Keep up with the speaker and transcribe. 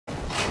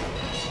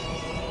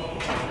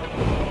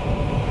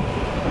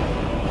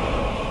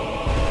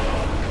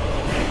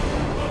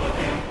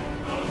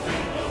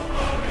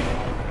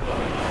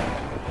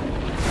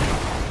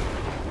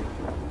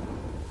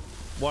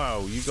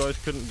Wow, you guys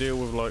couldn't deal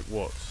with like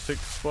what, 6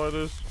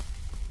 spiders?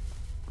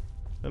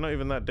 They're not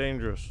even that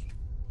dangerous.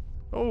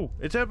 Oh,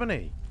 it's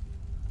ebony.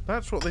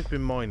 That's what they've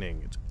been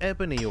mining. It's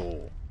ebony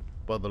ore,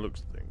 by the looks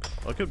of things.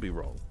 I could be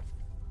wrong,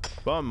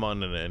 but I'm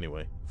mining it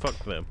anyway.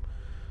 Fuck them.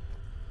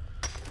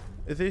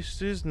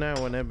 This is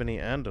now an ebony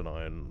and an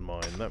iron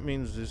mine. That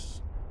means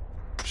this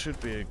should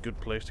be a good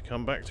place to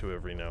come back to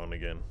every now and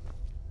again,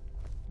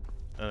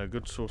 and a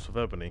good source of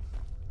ebony,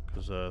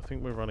 because I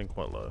think we're running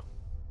quite low.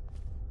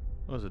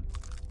 There's a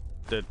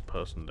dead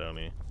person down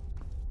here.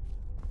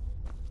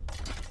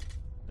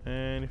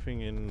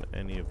 Anything in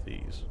any of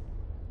these?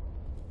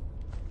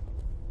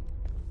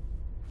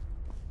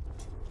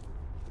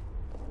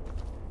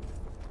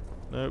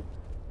 Nope.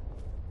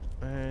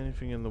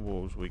 Anything in the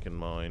walls we can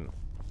mine?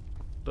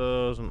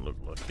 Doesn't look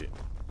like it.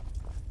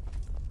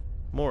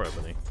 More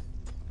ebony.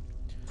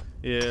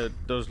 Yeah,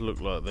 it does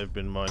look like they've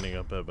been mining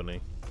up ebony.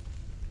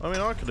 I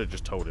mean, I could have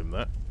just told him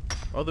that. I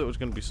thought it was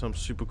going to be some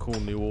super cool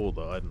new ore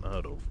that I hadn't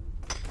heard of.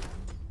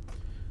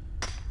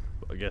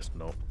 But I guess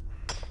not.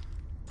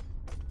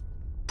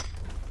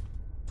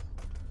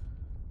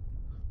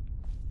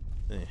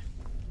 Eh.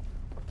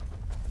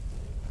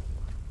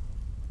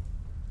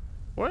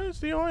 Where's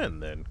the iron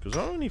then? Because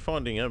I'm only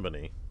finding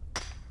ebony.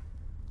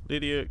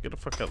 Idiot, get the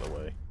fuck out of the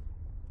way.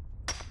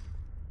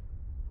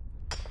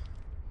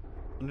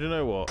 And you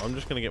know what? I'm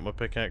just going to get my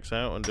pickaxe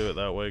out and do it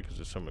that way because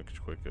it's so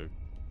much quicker.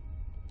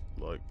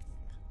 Like,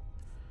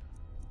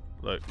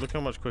 look how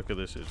much quicker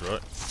this is,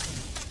 right?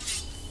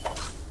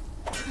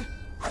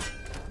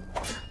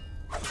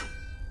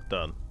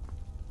 Done.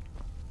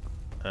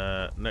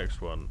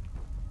 Next one.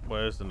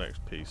 Where's the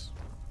next piece?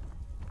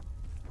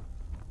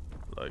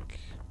 Like,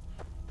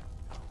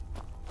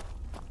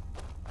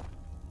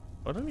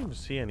 I don't even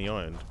see any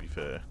iron, to be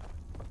fair.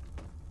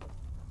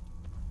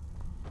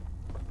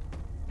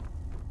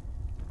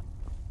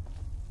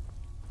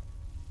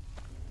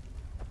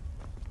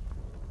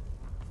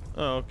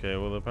 Oh, okay,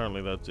 well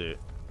apparently that's it.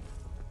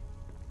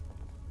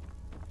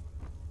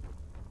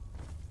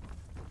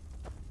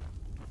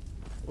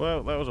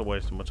 Well, that was a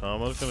waste of my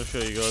time. I was going to show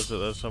you guys that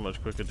there's so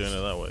much quicker doing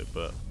it that way,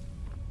 but...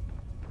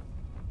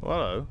 Well,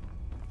 hello.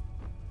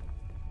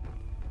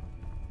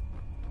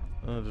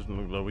 Oh, it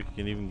doesn't look like we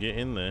can even get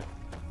in there.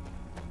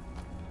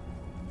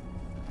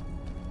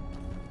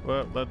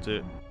 Well, that's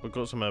it. We've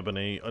got some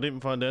ebony. I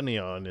didn't find any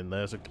iron in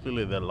there, so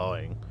clearly they're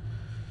lying.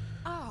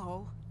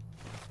 Ow!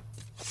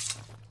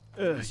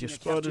 Your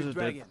spiders are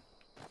dead.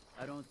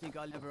 I don't think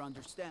I'll ever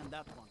understand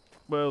that one.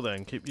 Well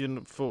then, keep your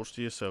thoughts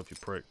to yourself, you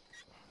prick.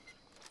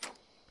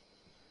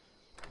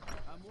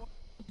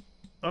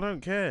 I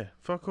don't care.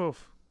 Fuck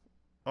off.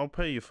 I'll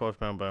pay you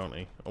 £5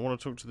 bounty. I want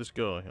to talk to this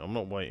guy. I'm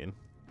not waiting.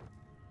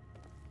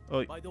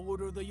 Oi. By the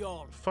order of the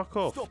Jarl. Fuck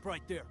off. Stop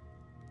right there.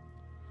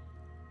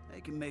 I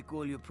can make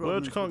all your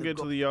problems. Words can't get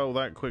to the Jarl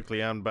that quickly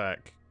and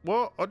back.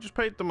 What? I just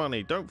paid the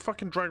money. Don't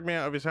fucking drag me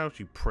out of his house,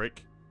 you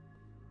prick.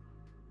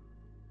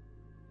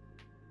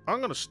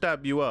 I'm gonna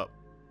stab you up.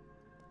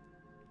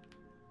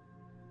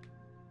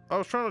 I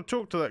was trying to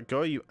talk to that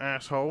guy, you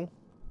asshole.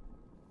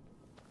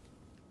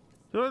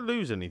 Did I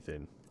lose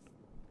anything?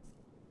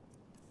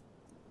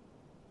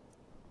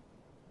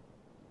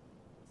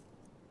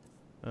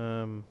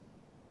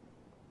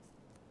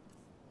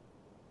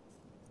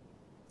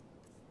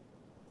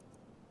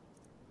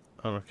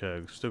 Okay,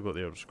 we've still got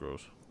the Elder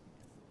Scrolls.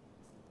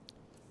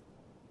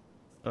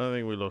 I don't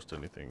think we lost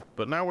anything.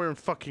 But now we're in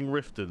fucking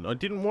Riften. I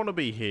didn't want to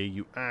be here,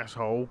 you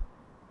asshole.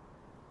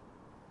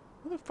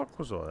 Where the fuck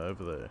was I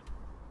over there?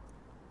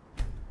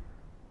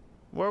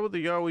 Why would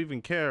the Jarl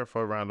even care if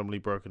I randomly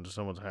broke into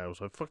someone's house?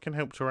 I fucking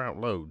helped her out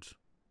loads.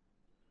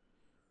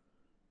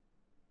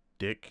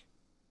 Dick.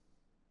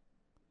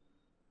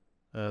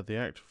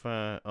 The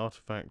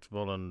artifact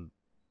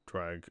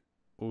Volandrag,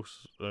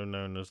 also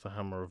known as the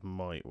Hammer of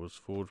Might, was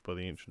forged by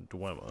the ancient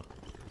Dwemer.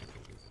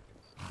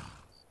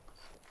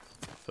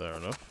 Fair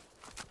enough.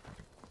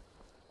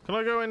 Can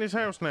I go in his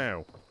house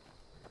now?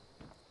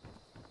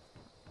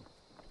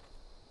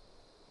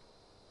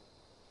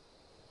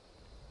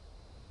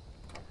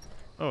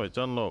 Oh, it's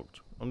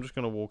unlocked. I'm just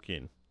going to walk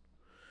in.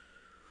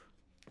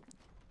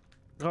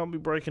 Can't be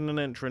breaking and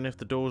entering if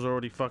the door's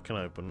already fucking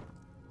open.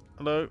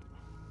 Hello?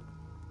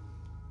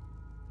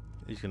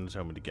 He's going to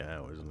tell me to get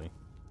out, isn't he?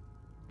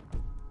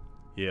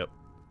 Yep.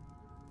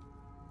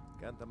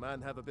 Can't the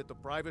man have a bit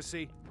of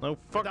privacy? No,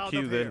 fuck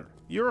you then.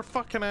 You're a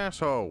fucking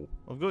asshole.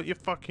 I've got your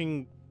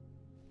fucking...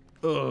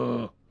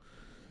 Ugh.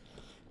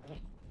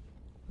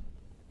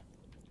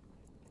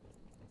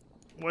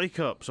 Wake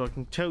up so I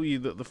can tell you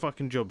that the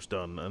fucking job's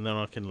done, and then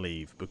I can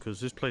leave, because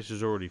this place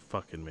is already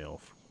fucking me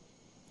off.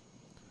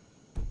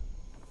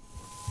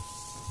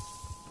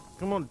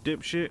 Come on,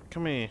 dipshit.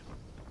 Come here.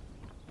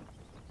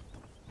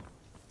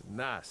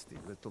 Nasty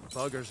little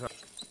buggers.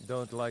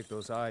 Don't like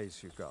those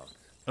eyes you got.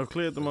 I've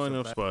cleared the mine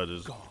of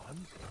spiders. Gone?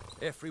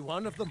 Every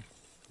one of them?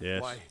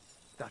 Yes. Why,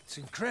 that's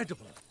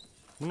incredible.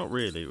 Well, not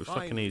really. It was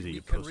fucking easy,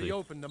 you pussy. We can pussy.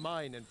 reopen the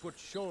mine and put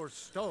Shore's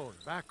stone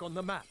back on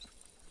the map.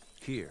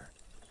 Here,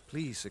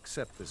 please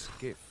accept this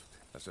gift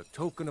as a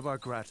token of our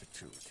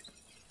gratitude.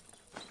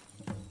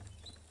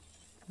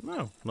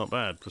 No, not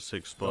bad for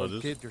 6 Don't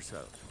spiders. kid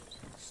yourself.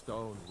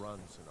 Stone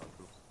runs in our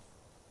group.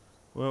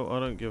 Well, I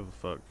don't give a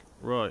fuck.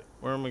 Right,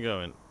 where am I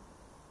going?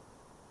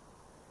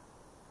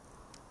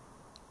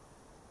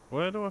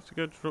 Where do I have to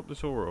go to drop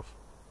this ore off?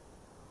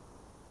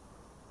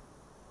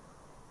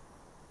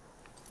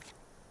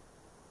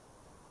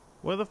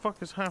 Where the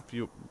fuck is half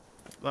you?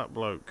 That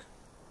bloke.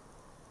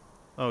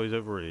 Oh, he's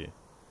over here.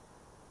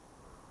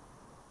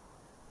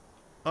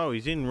 Oh,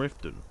 he's in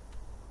Riften.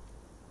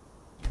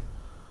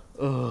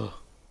 Ugh.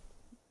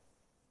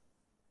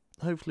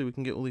 Hopefully we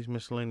can get all these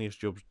miscellaneous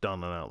jobs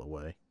done and out of the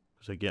way,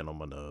 because they're getting on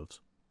my nerves.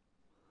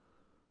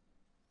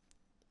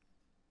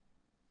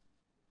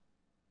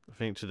 I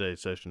think today's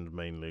session is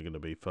mainly going to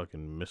be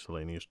fucking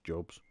miscellaneous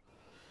jobs.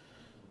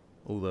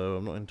 Although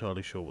I'm not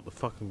entirely sure what the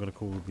fuck I'm going to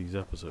call these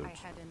episodes.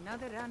 I had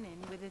another run-in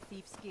with a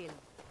thief's guild.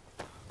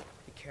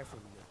 Be careful,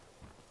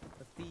 Neil.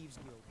 The Thieves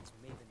Guild is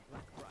Maven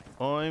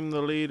Blackbriar. I'm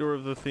the leader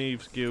of the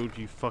Thieves Guild,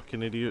 you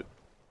fucking idiot.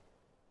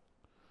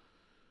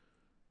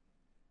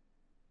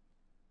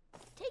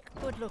 Take a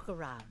good look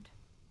around.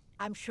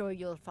 I'm sure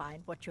you'll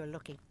find what you're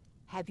looking.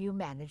 Have you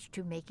managed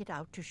to make it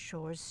out to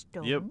Shore's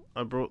stone? Yep,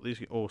 I brought this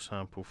ore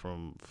sample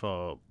from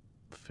Far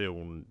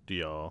Film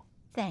DR.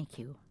 Thank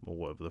you. Or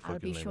whatever the fuck I'll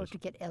be his name sure is. to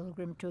get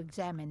Elgrim to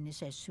examine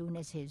this as soon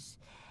as his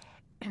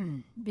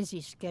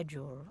busy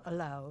schedule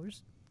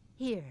allows.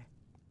 Here,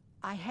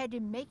 I had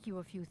him make you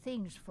a few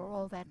things for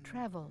all that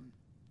travel.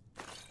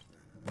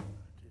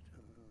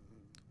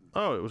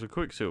 Oh, it was a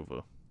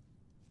Quicksilver.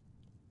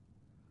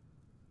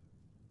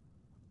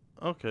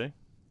 Okay.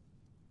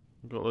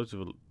 Got loads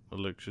of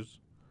elixirs.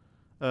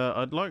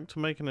 I'd like to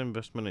make an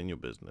investment in your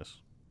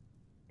business.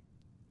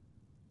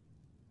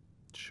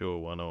 Sure,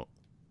 why not?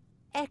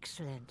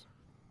 Excellent.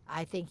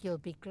 I think you'll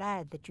be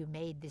glad that you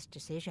made this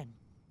decision.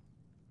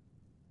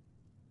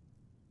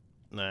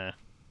 Nah.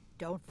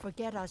 Don't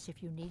forget us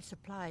if you need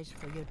supplies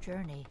for your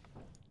journey.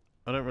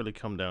 I don't really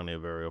come down here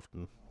very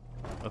often.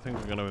 I think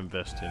I'm going to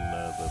invest in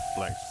the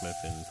blacksmith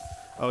in...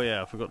 Oh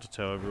yeah, I forgot to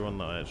tell everyone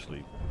that I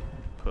actually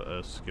put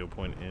a skill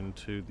point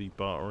into the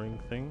bartering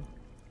thing.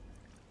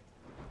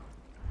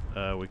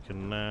 We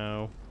can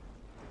now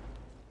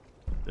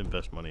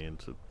invest money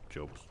into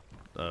jobs,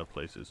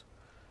 places.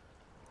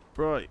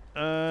 Right,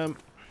 done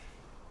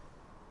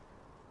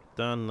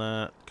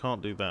that.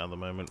 Can't do that at the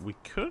moment. We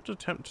could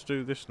attempt to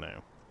do this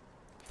now.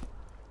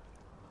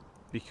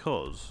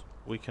 Because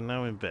we can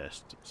now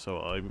invest. So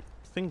I'm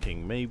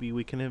thinking maybe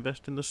we can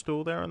invest in the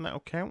store there and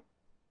that'll count.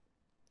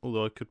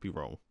 Although I could be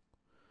wrong.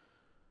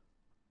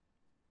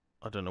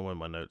 I don't know where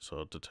my notes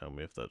are to tell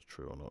me if that's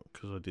true or not.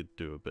 Because I did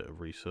do a bit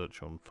of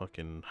research on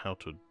fucking how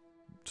to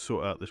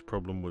sort out this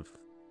problem with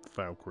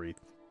Valkyrie.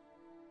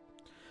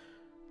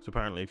 So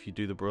apparently if you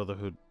do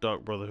the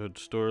Dark Brotherhood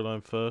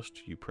storyline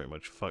first, you pretty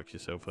much fuck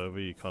yourself over.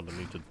 You kind of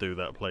need to do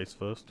that place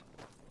first.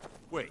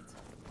 Wait,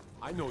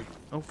 I know you.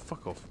 Oh,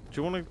 fuck off.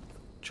 Do you want to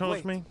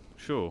charge Wait. me?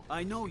 Sure.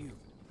 I know you.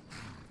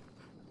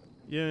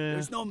 Yeah.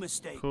 There's no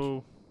mistake.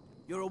 Cool.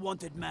 You're a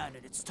wanted man,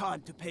 and it's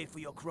time to pay for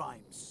your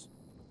crimes.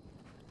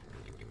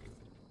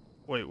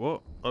 Wait,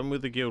 what? I'm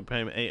with the guild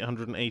paying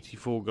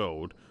 884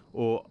 gold.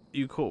 Or,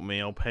 you caught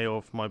me, I'll pay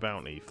off my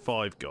bounty.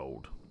 5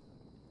 gold.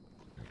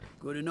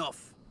 Good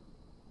enough.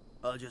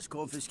 I'll just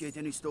confiscate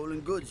any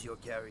stolen goods you're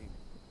carrying.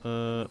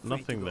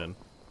 Nothing then.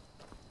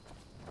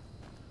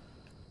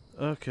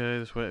 Okay,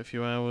 let's wait a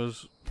few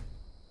hours.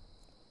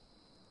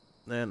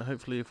 Then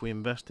hopefully if we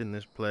invest in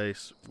this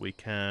place, we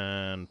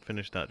can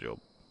finish that job.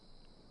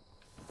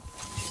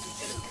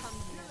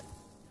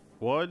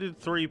 Why did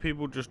 3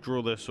 people just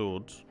draw their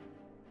swords?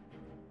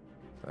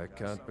 I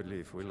can't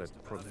believe we let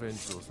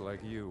provincials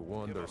like you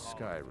wander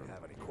Skyrim.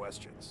 Have any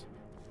questions?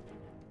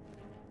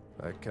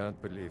 I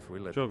can't believe we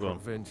let Jog on.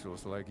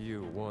 provincials like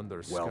you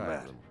wander Well Skyrim.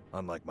 met.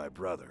 Unlike my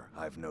brother,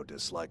 I've no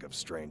dislike of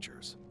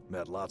strangers.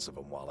 Met lots of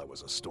them while I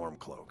was a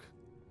Stormcloak.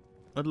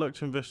 I'd like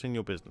to invest in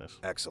your business.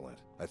 Excellent.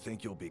 I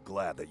think you'll be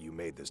glad that you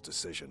made this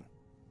decision.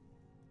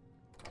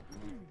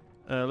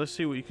 Let's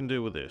see what you can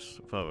do with this.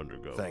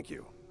 500 gold. Thank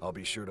you. I'll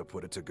be sure to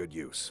put it to good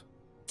use.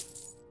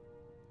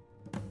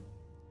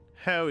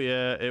 Hell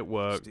yeah, it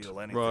worked. Steal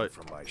anything Right.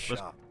 from my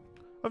shop.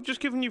 I've just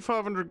given you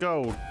 500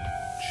 gold.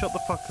 Shut the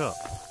fuck up.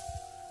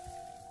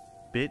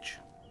 Bitch.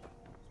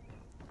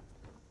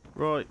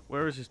 Right,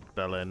 where is this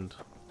bell end?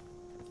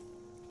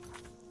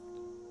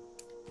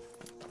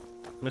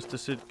 Mr.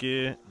 Sid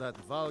Gear. That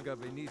Valga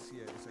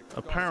Venetia is a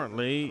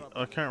Apparently,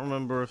 I can't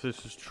remember if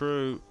this is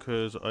true,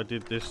 because I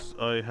did this,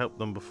 I helped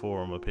them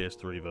before on my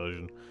PS3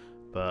 version,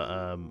 but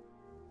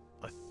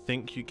I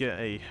think you get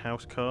a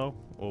house car,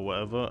 or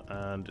whatever,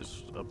 and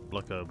it's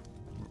like a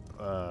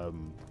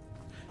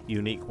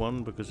unique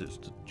one, because it's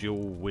the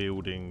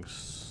dual-wielding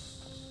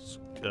scimitars,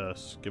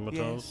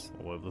 Yes.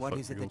 or whatever the What fuck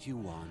is they're it called. that you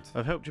want?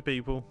 I've helped you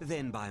people.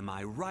 Then by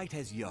my right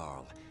as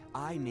Jarl,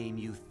 I name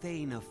you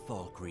Thane of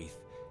Falkreath.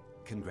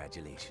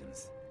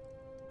 Congratulations.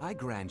 I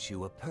grant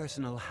you a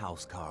personal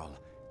housecarl,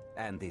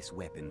 and this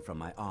weapon from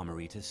my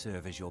armory to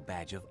serve as your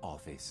badge of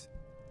office.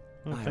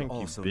 Oh, I'll thank you,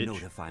 also bitch.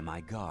 notify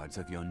my guards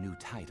of your new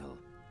title.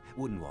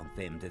 Wouldn't want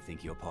them to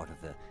think you're part of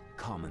the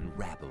common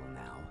rabble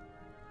now.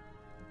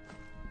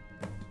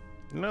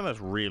 No, that's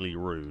really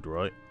rude,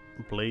 right?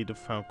 Blade of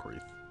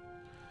Falkreath.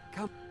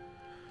 Come.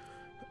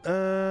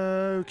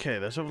 Okay,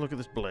 let's have a look at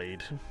this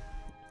blade.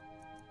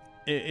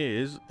 It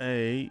is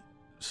a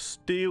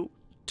steel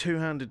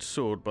two-handed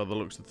sword by the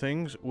looks of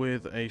things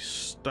with a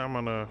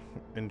stamina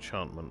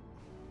enchantment.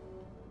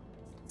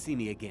 See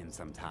me again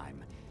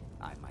sometime.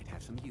 I might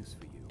have some use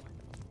for you.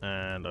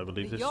 And I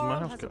believe The this is my Jarl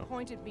house has girl.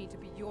 appointed me to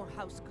be your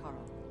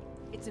housecarl.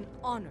 It's an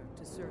honor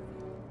to serve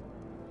you.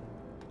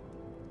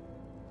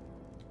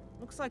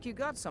 Looks like you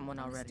got someone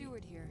I'm already. a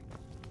steward here.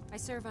 I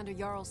serve under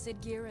Jarl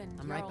Sidgeir and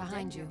I'm right Jarl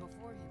behind Dengeir you.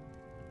 before him.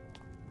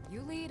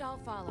 You lead, I'll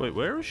follow. Wait,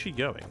 where is she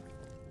going?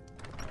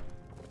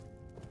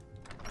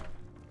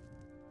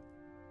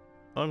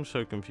 I'm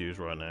so confused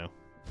right now.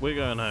 We're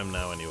going home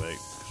now anyway,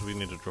 because we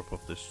need to drop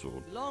off this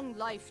sword. Long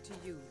life to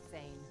you,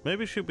 Thane.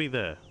 Maybe she'll be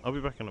there. I'll be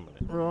back in a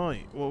minute.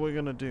 Right, what we're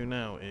going to do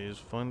now is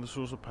find the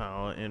source of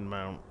power in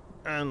Mount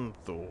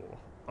Anthor.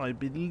 I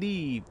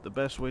believe the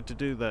best way to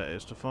do that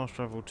is to fast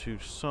travel to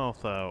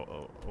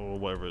Sarthal, or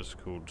whatever it's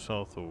called,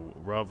 Sarthal,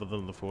 rather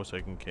than the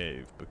Forsaken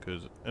Cave,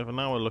 because if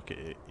now I look at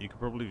it, you could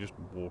probably just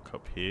walk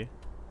up here,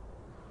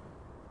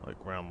 like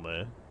round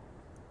there.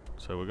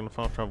 So we're going to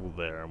fast travel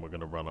there, and we're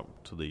going to run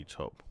up to the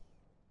top.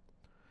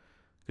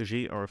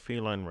 Khajiit are a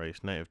feline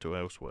race native to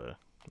elsewhere.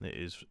 It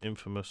is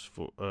infamous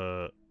for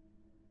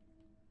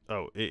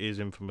it is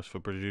infamous for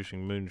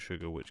producing moon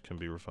sugar, which can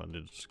be refined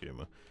into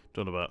skooma.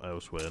 Done about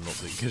elsewhere, not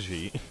the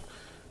Khajiit.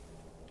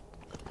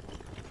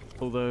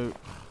 Although,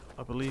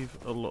 I believe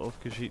a lot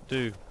of Khajiit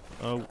do.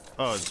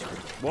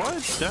 Why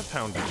is Death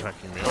Hound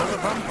attacking me? I'm a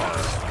vampire.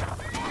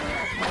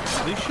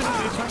 These shouldn't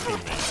be attacking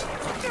me.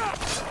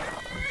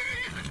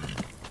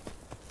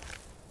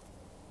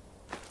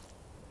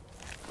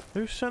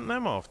 Who sent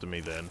them after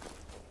me then?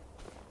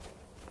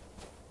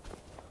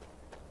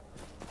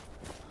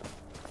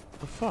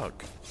 The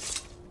fuck?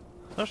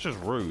 That's just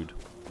rude.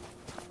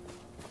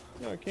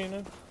 Yeah,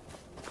 Kina.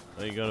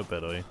 Are you going to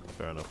bed, are you?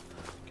 Fair enough.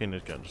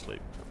 Kina's going to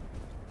sleep.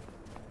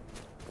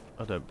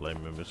 I don't blame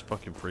him, it's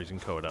fucking freezing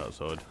cold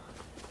outside.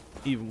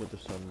 Even with the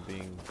sun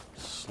being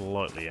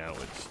slightly out,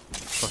 it's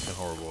fucking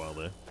horrible out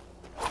there.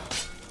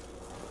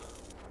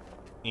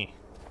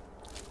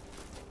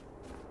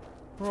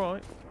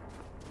 Right.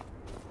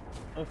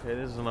 Okay,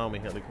 there's an army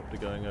helicopter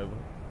going over.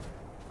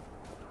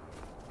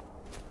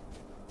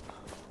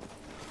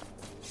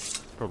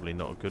 Probably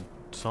not a good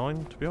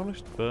sign, to be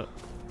honest, but,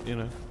 you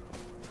know.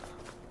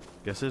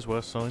 Guess there's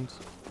worse signs.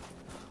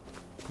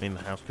 I mean,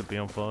 the house could be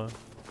on fire.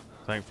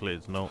 Thankfully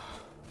it's not.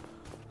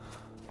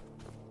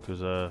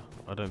 Because,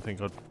 I don't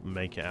think I'd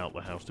make it out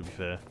the house, to be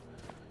fair.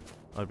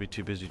 I'd be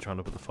too busy trying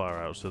to put the fire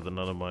out so that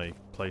none of my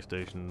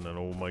PlayStation and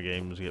all my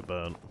games get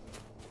burnt.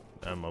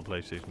 And my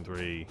PlayStation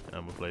 3,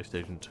 and my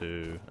PlayStation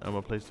 2, and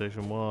my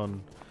PlayStation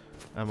 1,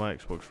 and my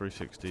Xbox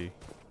 360,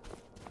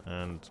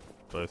 and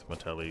both my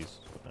tellies,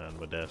 and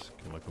my desk,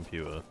 and my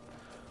computer.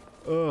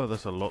 Oh,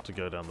 that's a lot to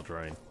go down the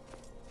drain.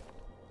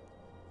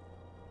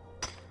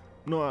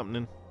 Not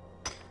happening.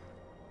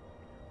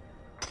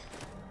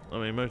 I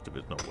mean, most of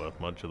it's not worth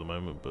much at the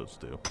moment, but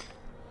still.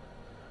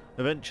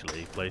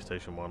 Eventually,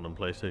 PlayStation 1 and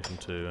PlayStation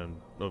 2, and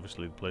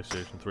obviously the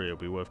PlayStation 3 will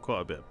be worth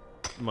quite a bit of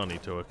money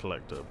to a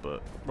collector,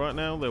 but right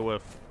now they're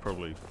worth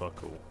probably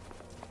fuck all.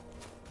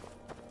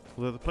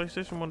 Although the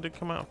PlayStation 1 did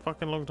come out a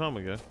fucking long time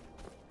ago.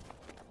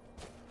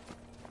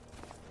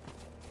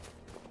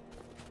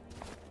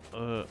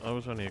 I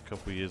was only a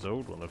couple of years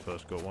old when I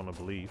first got one, I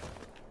believe.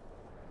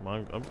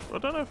 I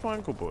don't know if my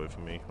uncle bought it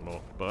for me or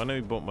not, but I know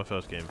he bought my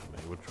first game for me,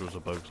 which was A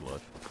Bug's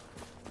Life.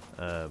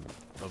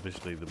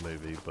 Obviously the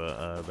movie,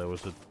 but there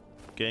was a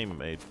game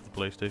made for the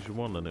PlayStation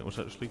 1, and it was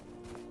actually,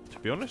 to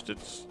be honest,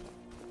 it's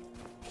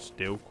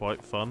still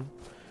quite fun.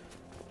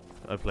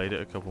 I played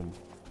it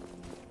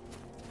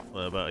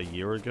about a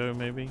year ago,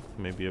 maybe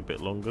a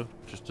bit longer,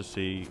 just to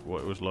see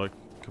what it was like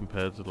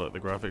compared to like the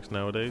graphics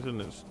nowadays, and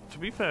it's, to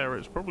be fair,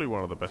 it's probably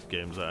one of the best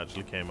games that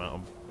actually came out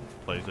on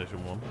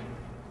PlayStation 1.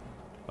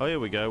 Oh, here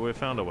we go, we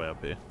found our way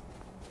up here.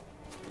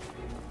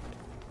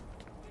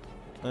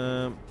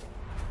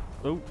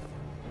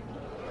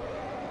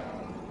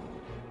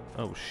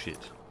 Oh shit.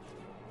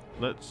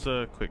 Let's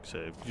quick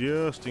save,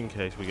 just in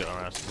case we get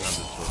our asses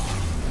handed to us.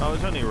 Oh,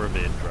 it's only a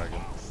revered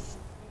dragon.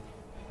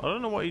 I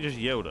don't know what you just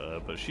yelled at her,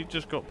 but she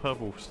just got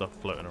purple stuff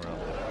floating around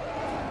there.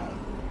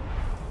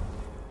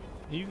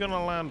 Are you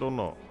gonna land or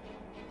not?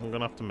 I'm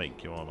gonna have to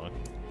make you, aren't I?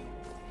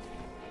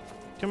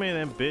 Come here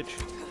then, bitch.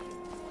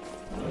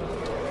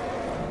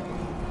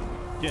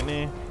 Get in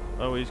here.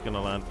 Oh, he's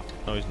gonna land.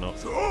 No, he's not.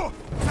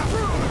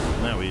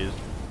 Now he is.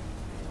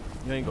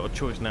 You ain't got a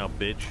choice now,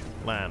 bitch.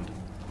 Land.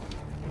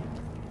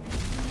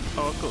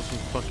 Oh, I've got some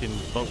fucking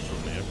bolts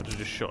with me. I could have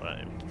just shot at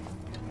him.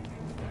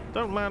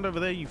 Don't land over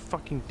there, you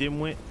fucking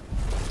dimwit.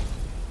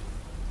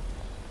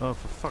 Oh,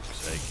 for fuck's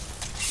sake.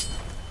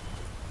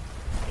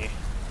 Yeah.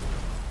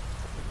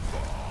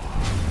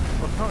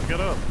 I can't get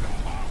up.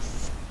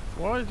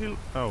 Why is he...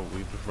 Oh,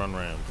 we just run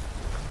round.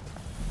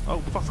 Oh,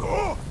 fuck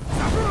off.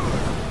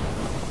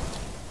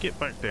 Get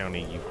back down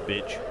here, you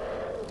bitch.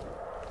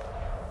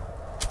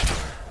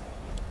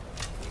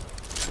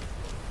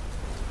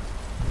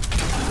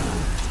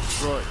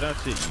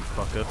 That's it, you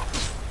fucker.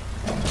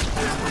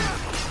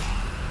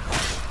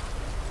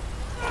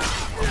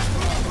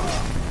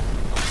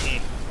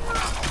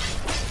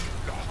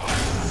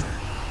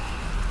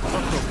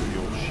 Fuck off with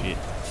your shit.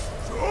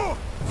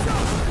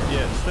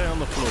 Yeah, stay on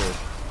the floor.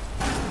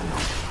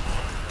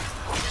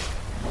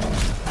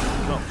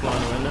 Not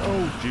flying around there.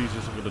 Oh,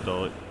 Jesus, I'm gonna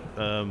die.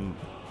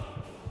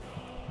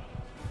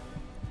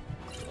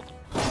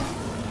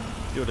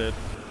 You're dead.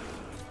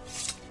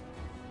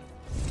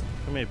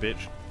 Come here,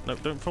 bitch. No,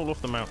 don't fall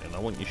off the mountain. I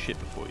want your shit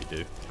before you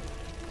do.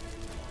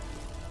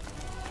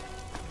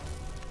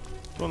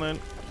 Come on then.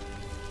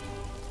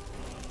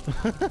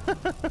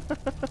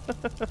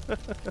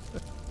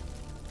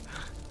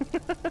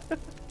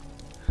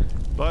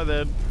 Bye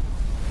then.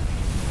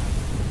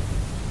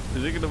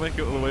 Is he gonna make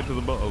it all the way to the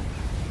bottom?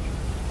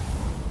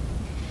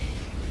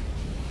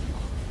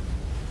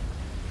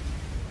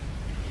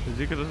 Is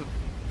he gonna...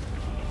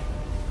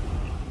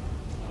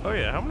 Oh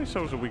yeah, how many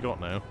souls have we got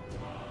now?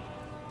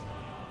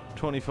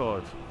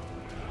 25.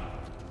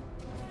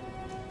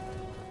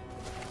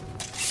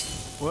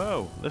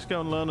 Well, let's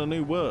go and learn a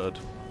new word.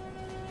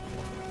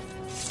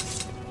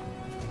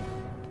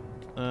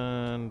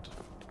 And...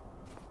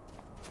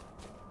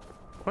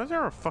 why is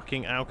there a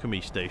fucking alchemy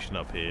station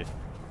up here?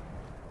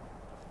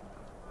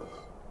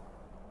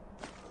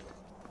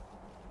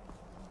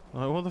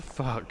 Like, what the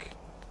fuck?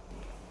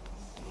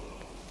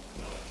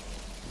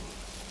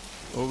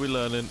 What are we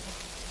learning?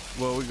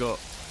 What we got?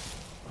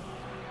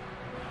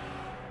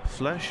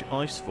 Flesh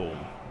ice form.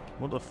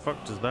 What the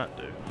fuck does that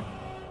do?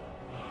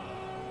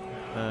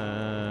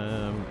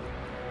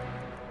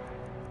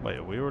 Wait,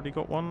 have we already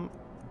got one?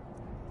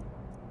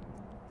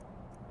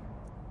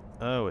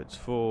 Oh, it's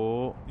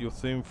for your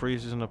theme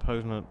freezes an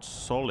opponent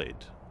solid.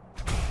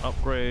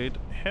 Upgrade.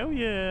 Hell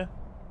yeah!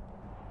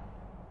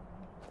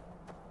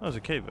 Oh, there's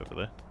a cave over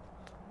there.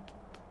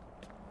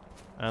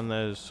 And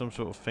there's some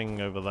sort of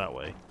thing over that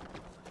way.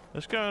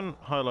 Let's go and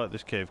highlight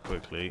this cave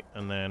quickly,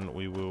 and then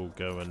we will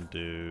go and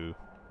do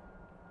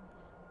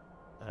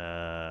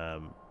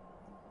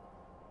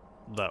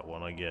that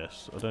one, I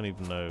guess. I don't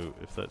even know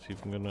if that's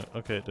even gonna...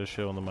 okay, it does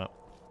show on the map.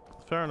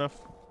 Fair enough.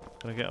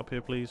 Can I get up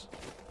here, please?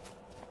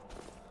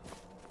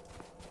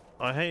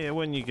 I hate it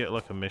when you get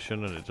like a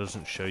mission and it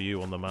doesn't show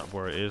you on the map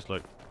where it is.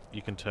 Like,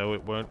 you can tell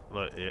it won't,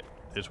 like,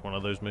 it's one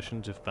of those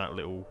missions if that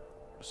little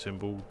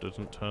symbol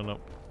doesn't turn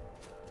up.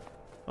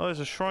 Oh, there's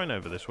a shrine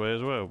over this way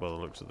as well, by the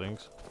looks of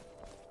things.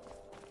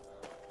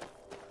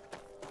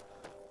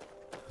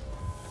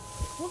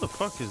 What the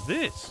fuck is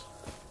this?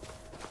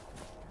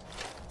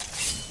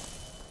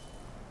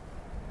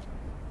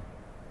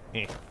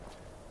 Eh.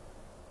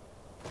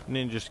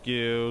 Ninja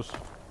skills.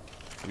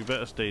 You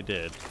better stay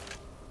dead.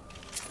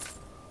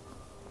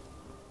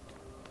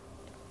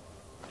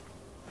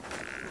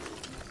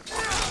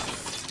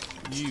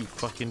 You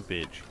fucking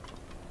bitch.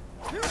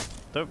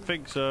 Don't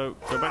think so.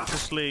 Go back to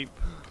sleep.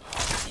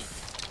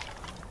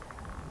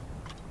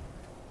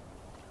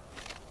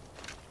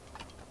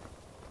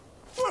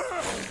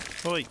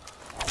 Oi.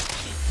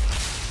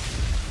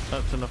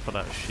 That's enough of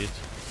that shit.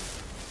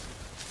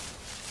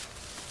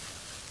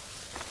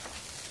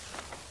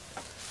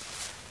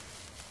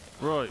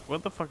 Right,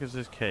 what the fuck is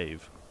this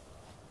cave?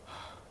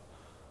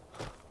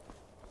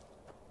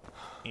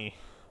 Eh.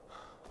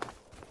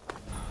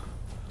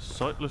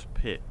 Sightless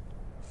pit.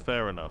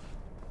 Fair enough.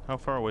 How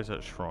far away is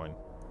that shrine?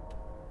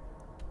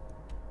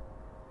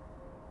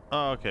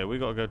 Oh, okay, we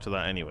gotta go to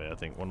that anyway, I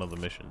think. One of the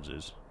missions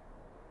is.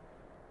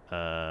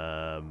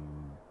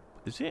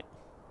 Is it?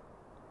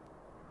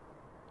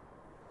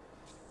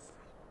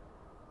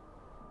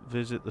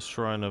 Visit the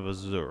Shrine of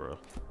Azura.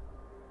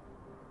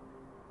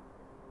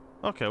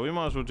 Okay, we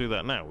might as well do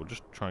that now. We'll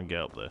just try and get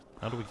up there.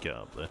 How do we get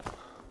up there?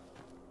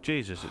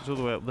 Jesus, it's all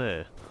the way up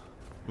there.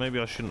 Maybe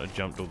I shouldn't have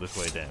jumped all this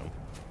way down.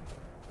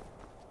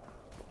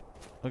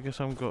 I guess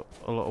I've got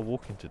a lot of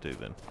walking to do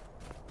then.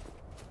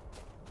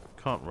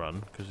 Can't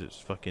run, because it's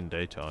fucking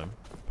daytime,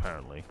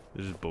 apparently.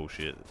 This is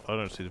bullshit. I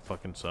don't see the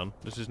fucking sun.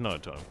 This is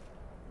nighttime.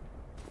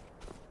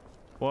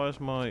 Why is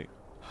my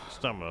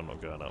stamina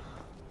not going up?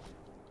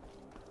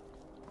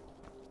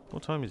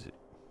 What time is it?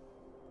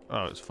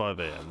 Oh, it's 5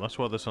 AM. That's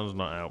why the sun's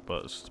not out,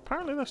 but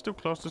apparently that's still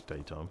classed as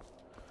daytime.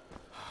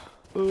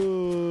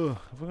 Have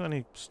we got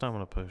any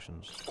stamina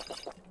potions?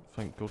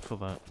 Thank God for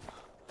that.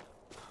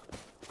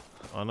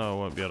 I know I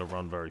won't be able to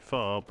run very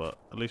far, but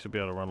at least I'll be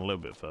able to run a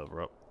little bit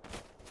further up.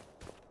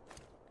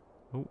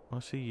 Oh, I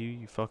see you,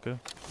 you fucker.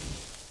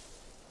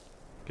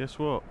 Guess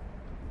what?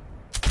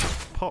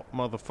 Pop,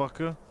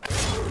 motherfucker.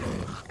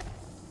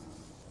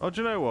 Oh,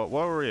 do you know what?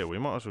 While we're here, we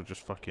might as well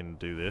just fucking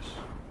do this.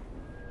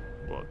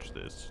 Watch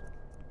this.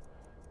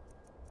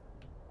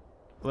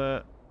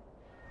 There.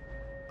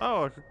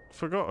 Oh, I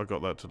forgot I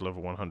got that to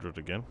level 100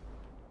 again.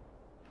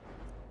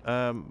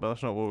 But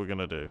that's not what we're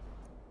gonna do.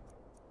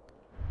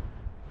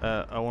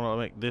 I want to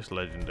make this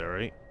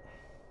legendary.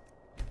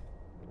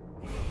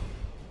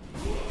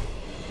 And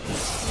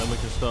then we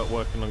can start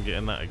working on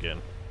getting that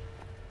again.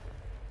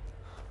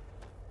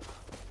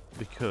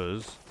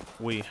 Because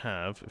we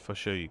have, if I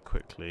show you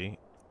quickly,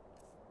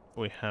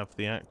 we have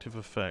the active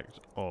effect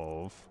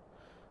of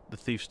the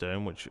Thief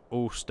Stone, which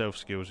all stealth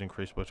skills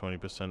increase by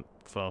 20%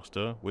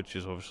 faster, which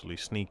is obviously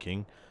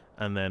sneaking,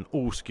 and then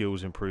all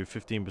skills improve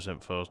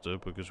 15% faster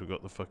because we've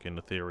got the fucking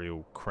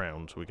ethereal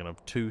crown, so we can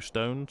have 2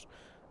 stones.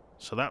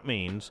 So that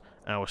means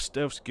our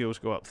stealth skills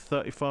go up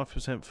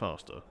 35%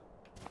 faster.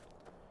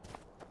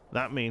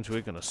 That means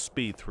we're going to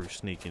speed through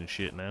sneaking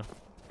shit now.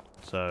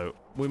 So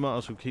we might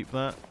as well keep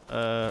that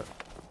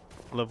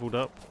leveled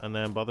up, and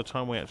then by the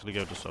time we actually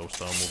go to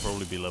Soulstorm, we'll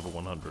probably be level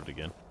 100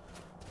 again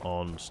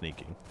on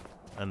sneaking,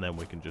 and then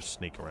we can just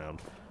sneak around.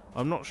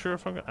 I'm not sure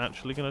if I'm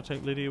actually going to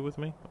take Lydia with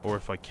me, or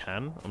if I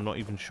can. I'm not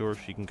even sure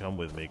if she can come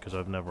with me, because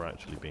I've never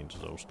actually been to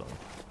Soulstorm,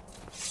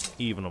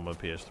 even on my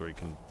PS3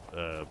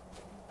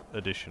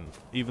 edition.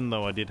 Even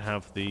though I did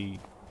have the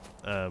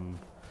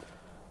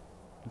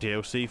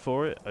DLC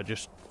for it, I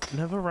just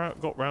never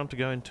got round to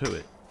going to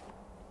it.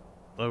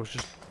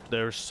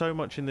 There is so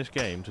much in this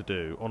game to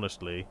do,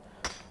 honestly,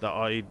 that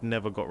I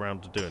never got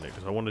round to doing it,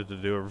 because I wanted to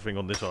do everything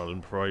on this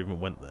island before I even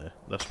went there.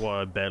 That's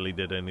why I barely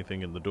did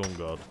anything in the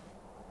Dawnguard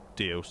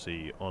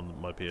DLC on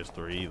my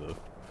PS3 either.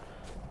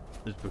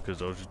 It's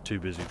because I was just too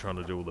busy trying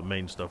to do all the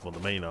main stuff on the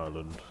main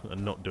island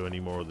and not do any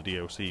more of the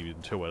DLC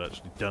until I'd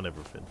actually done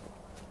everything.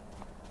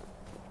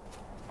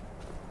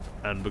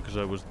 And because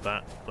I was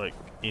that, like,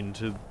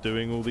 into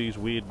doing all these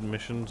weird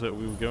missions that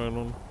we were going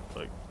on,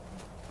 like,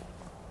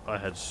 I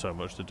had so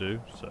much to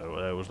do, so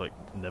there was, like,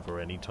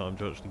 never any time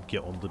to actually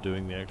get on to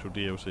doing the actual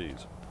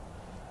DLCs.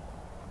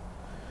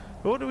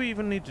 But what do we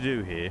even need to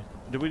do here?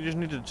 Do we just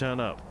need to turn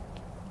up?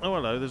 Oh,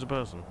 hello, there's a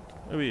person.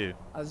 Who are you?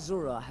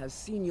 Azura has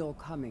seen your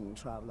coming,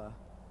 traveler.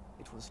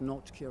 It was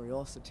not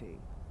curiosity,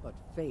 but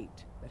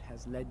fate that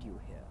has led you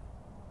here.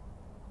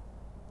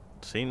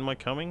 Seen my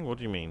coming? What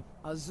do you mean?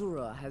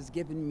 Azura has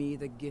given me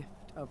the gift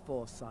of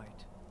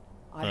foresight.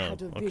 I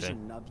had a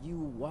vision of you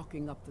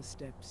walking up the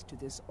steps to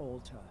this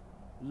altar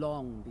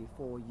long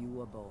before you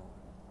were born.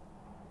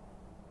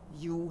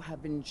 You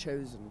have been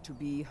chosen to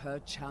be her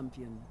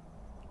champion.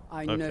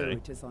 I know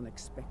it is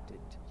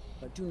unexpected,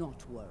 but do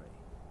not worry.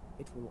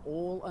 It will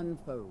all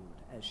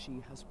unfold as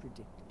she has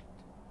predicted.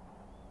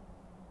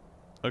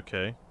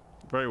 Okay,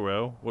 very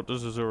well. What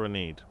does Azura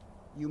need?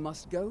 You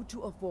must go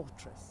to a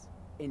fortress,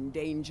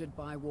 endangered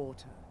by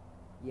water,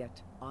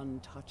 yet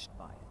untouched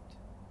by it.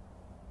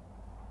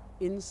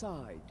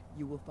 Inside,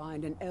 you will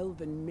find an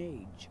elven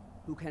mage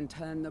who can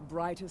turn the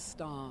brightest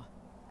star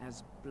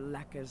as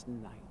black as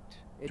night.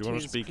 Do you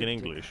want to speak in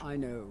English? I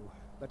know,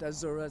 but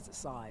Azura's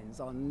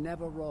signs are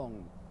never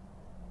wrong.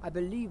 I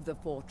believe the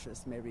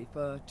fortress may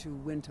refer to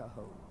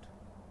Winterhold.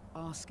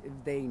 Ask if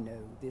they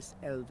know this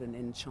elven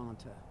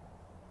enchanter.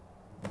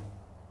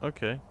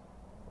 Okay.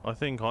 I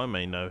think I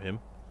may know him.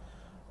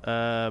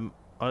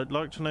 I'd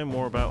like to know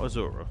more about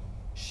Azura.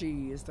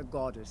 She is the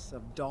goddess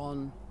of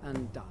dawn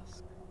and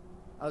dusk.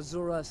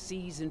 Azura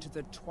sees into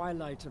the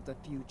twilight of the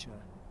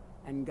future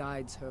and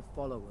guides her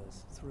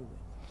followers through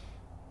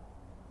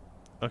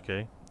it.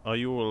 Okay. Are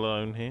you all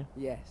alone here?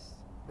 Yes.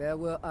 There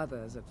were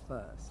others at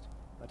first,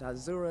 but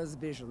Azura's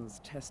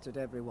visions tested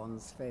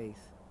everyone's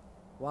faith.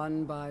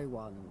 One by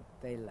one,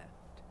 they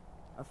left,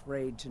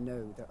 afraid to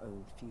know their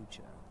own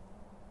future.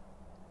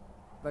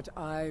 But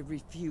I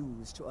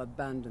refuse to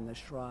abandon the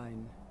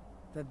shrine.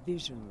 The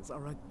visions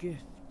are a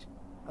gift.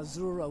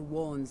 Azura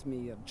warns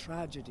me of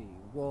tragedy,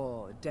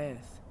 war,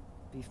 death,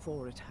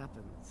 before it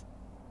happens.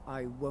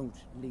 I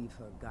won't leave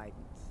her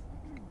guidance.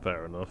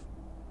 Fair enough.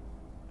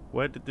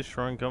 Where did this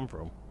shrine come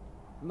from?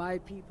 My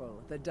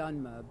people, the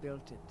Dunmer,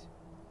 built it.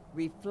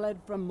 We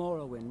fled from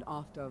Morrowind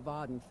after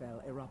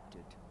Vardenfell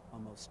erupted,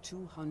 almost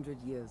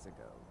 200 years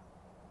ago.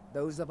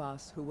 Those of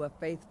us who were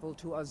faithful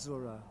to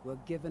Azura were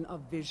given a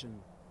vision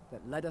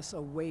that led us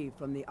away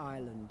from the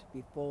island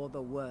before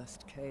the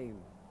worst came.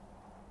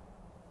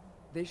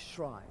 This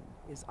shrine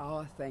is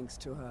our thanks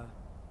to her,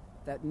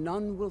 that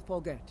none will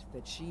forget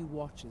that she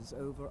watches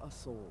over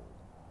us all.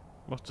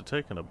 Must have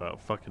taken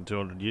about fucking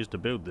 200 years to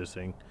build this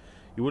thing.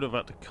 You would have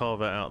had to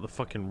carve it out of the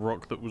fucking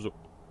rock that was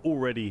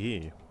already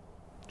here.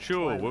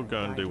 Sure, we'll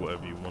go and do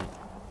whatever you want.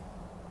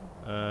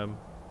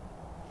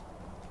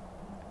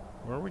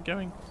 Where are we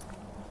going?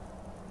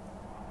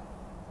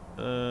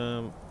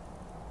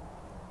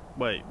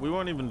 Wait, we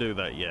won't even do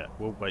that yet.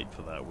 We'll wait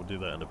for that. We'll do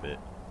that in a bit.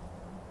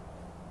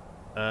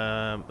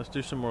 Let's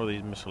do some more of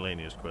these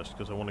miscellaneous quests,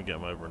 because I want to get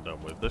them over and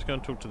done with. Let's go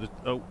and talk to this...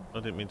 Oh, I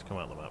didn't mean to come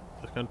out the map.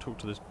 Let's go and talk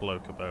to this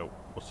bloke about...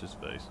 What's his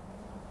face?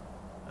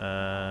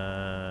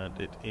 And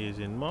it is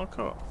in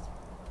Markarth.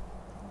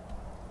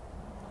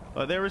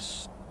 Like, there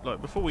is... Like,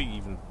 before we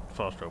even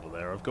fast travel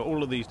there, I've got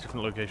all of these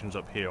different locations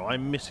up here.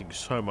 I'm missing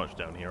so much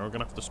down here. I'm going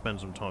to have to spend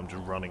some time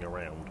just running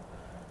around.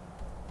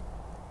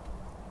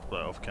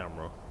 Like, off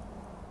camera.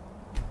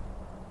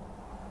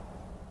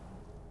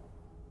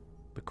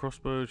 The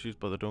crossbows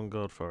used by the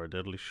Dawnguard fire a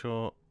deadly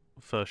shot.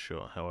 First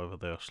shot, however,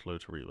 they are slow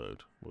to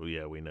reload. Well,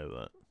 yeah, we know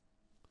that.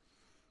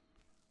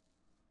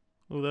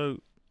 Although,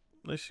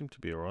 they seem to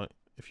be alright.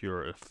 If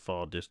you're at a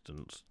far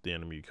distance, the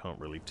enemy can't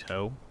really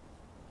tell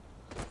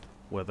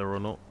whether or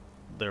not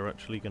they're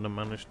actually going to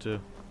manage to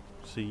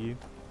see you.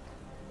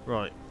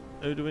 Right.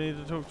 Who do we need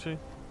to talk to?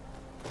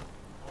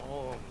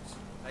 Holmes.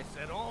 I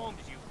said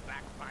Holmes, you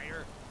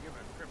backfire. Give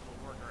a crippled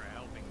worker a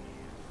helping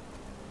hand.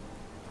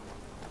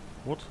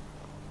 What?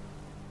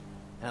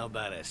 How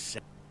about a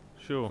sec?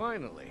 Sure.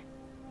 Finally.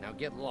 Now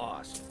get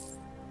lost.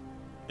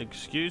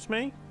 Excuse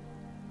me?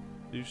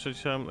 Did you say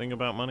something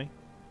about money?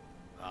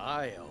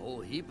 Aye, a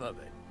whole heap of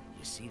it.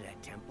 You see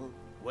that temple?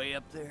 Way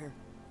up there?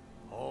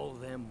 All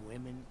them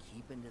women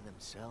keeping to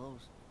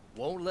themselves?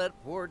 Won't let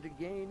poor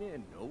Degain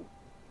in, nope.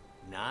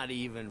 Not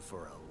even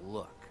for a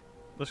look.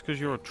 That's because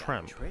you're a Got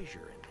tramp. treasure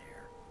in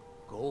there.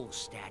 Gold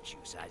statue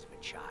size of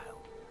a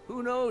child.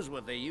 Who knows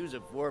what they use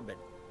it for, but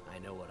I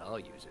know what I'll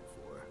use it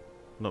for.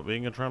 Not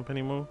being a tramp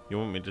anymore? You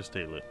want me to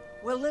steal it?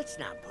 Well, let's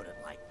not put it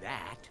like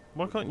that.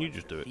 Why can't you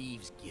just do it?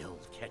 Thieves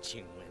Guild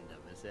catching wind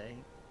of us, eh?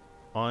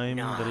 I'm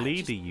Nah, the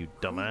leader, just you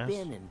creep dumbass.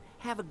 in and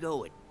have a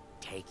go at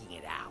taking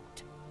it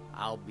out.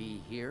 I'll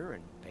be here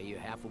and pay you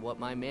half of what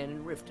my man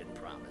in Riften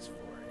promised for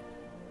it.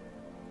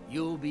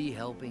 You'll be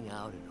helping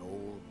out an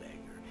old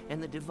beggar,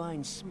 and the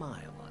divine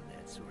smile on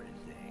that sort of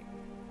thing.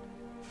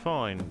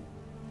 Fine.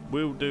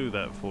 We'll do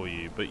that for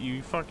you, but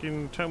you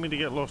fucking tell me to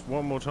get lost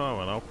one more time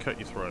and I'll cut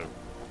your throat.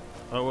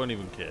 I won't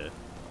even care.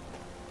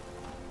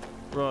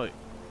 Right.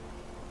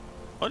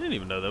 I didn't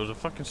even know there was a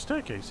fucking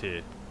staircase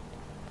here.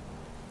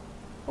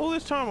 All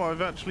this time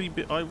I've actually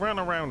I ran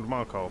around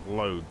Markov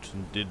loads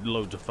and did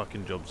loads of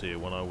fucking jobs here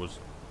when I was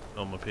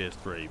on my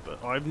PS3,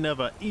 but I've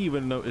never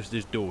even noticed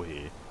this door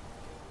here.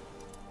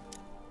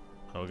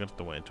 Oh, we're gonna have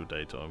to wait until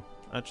daytime.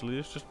 Actually,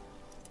 let's just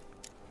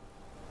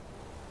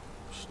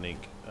sneak.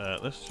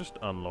 Let's just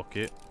unlock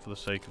it for the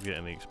sake of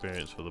getting the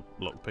experience for the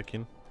lock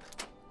picking.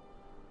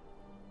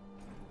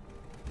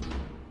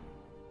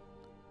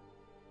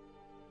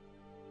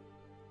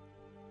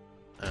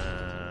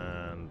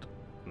 And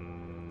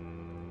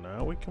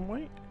now we can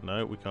wait?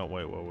 No, we can't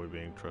wait while we're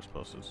being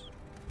trespassers.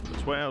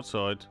 Let's wait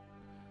outside,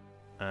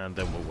 and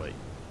then we'll wait.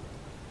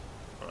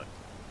 Right.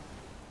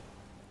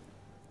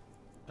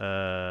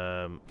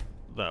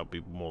 That'll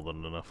be more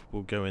than enough.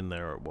 We'll go in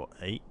there at what,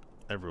 8?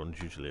 Everyone's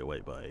usually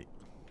awake by 8.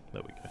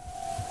 There we go.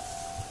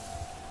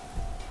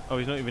 Oh,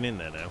 he's not even in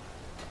there now.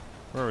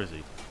 Where is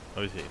he?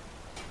 Oh, he's here.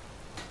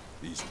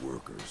 These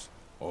workers,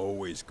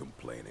 always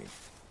complaining,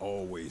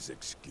 always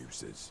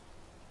excuses.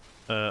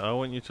 I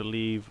want you to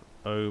leave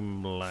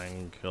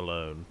Lang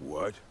alone.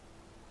 What?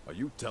 Are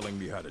you telling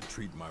me how to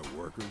treat my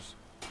workers?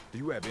 Do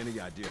you have any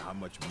idea how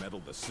much metal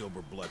the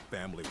Silverblood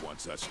family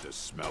wants us to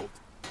smelt?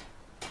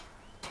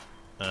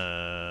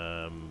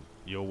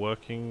 You're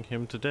working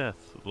him to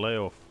death. Lay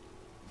off.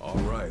 All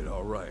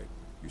right.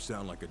 You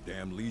sound like a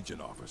damn Legion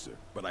officer,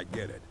 but I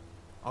get it.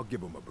 I'll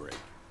give him a break.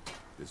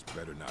 This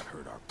better not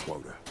hurt our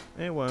quota.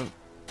 It won't.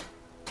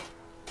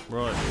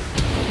 Right.